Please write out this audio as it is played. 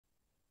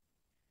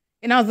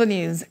In other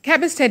news,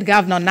 Kebbi State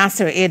Governor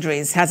Nasir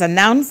Idris has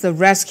announced the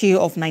rescue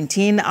of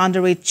 19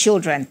 underage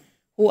children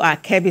who are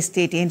Kebbi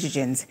State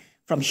indigents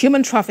from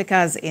human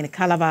traffickers in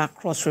Calabar,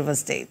 Cross River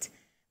State.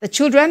 The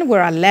children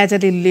were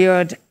allegedly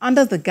lured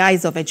under the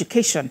guise of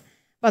education,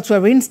 but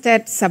were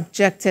instead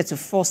subjected to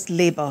forced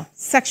labor,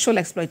 sexual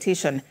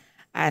exploitation,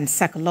 and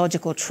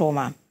psychological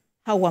trauma.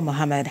 Hawa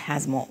Mohammed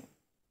has more.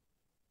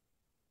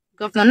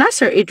 Governor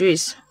Nasir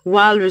Idris,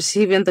 while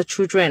receiving the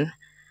children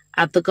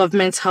at the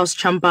government's house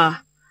chamber,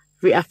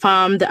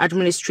 reaffirmed the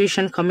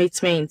administration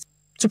commitment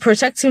to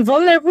protecting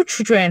vulnerable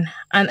children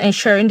and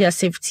ensuring their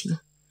safety.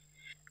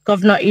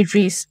 Governor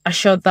Idris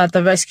assured that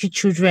the rescued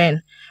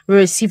children will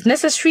receive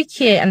necessary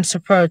care and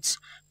support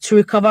to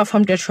recover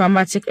from their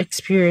traumatic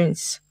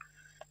experience.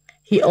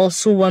 He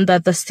also warned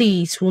that the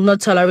state will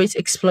not tolerate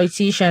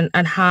exploitation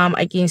and harm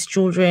against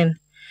children,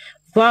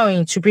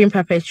 vowing to bring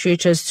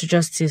perpetrators to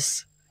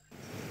justice.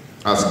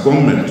 As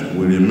government,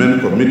 we remain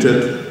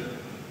committed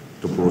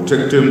to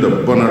protecting the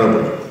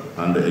vulnerable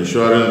and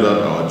ensuring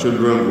that our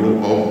children grow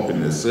up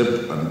in a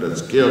safe and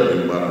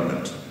secure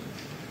environment.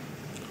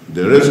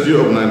 The rescue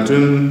of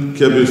 19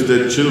 Kebbi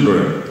State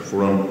children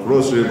from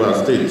Cross River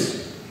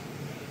State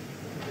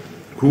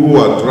who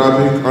were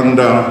trafficked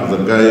under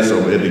the guise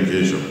of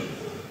education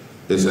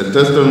is a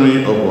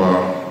testimony of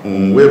our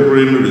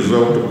unwavering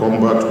resolve to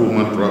combat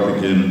human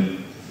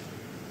trafficking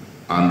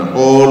and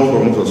all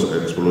forms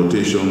of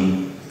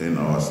exploitation in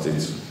our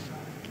state.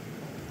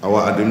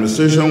 Our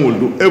administration will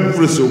do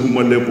everything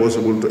humanly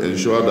possible to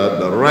ensure that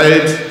the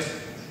right,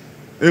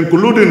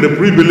 including the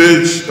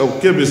privilege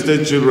of Kebbi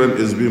State children,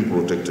 is being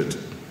protected.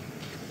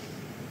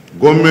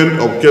 Government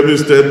of Kebbi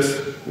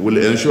State will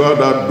ensure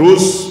that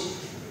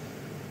those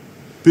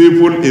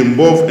people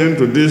involved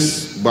into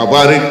this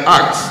barbaric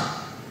act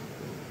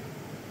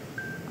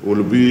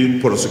will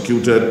be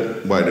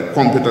prosecuted by the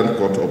competent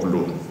court of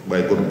law,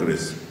 by God's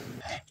grace.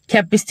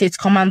 Kebbi State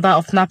Commander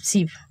of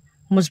NAPTIP,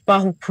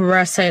 Musbahu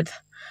Pura, said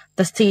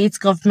the state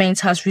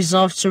government has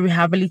resolved to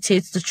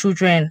rehabilitate the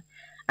children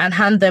and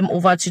hand them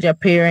over to their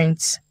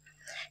parents.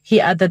 He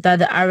added that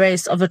the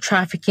arrest of the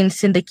trafficking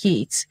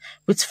syndicate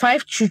with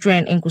 5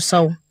 children in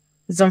Gusau,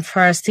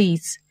 Zamfara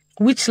State,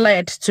 which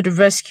led to the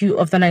rescue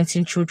of the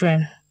 19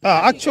 children.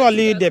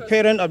 Actually, the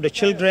parent of the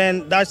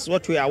children, that's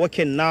what we are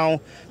working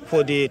now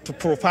to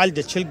profile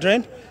the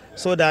children,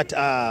 so that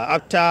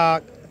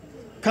after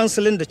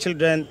counseling the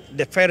children,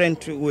 the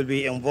parent will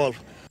be involved.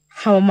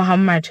 Hawa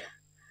Muhammad,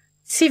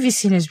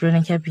 TVC News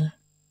on Kebbi.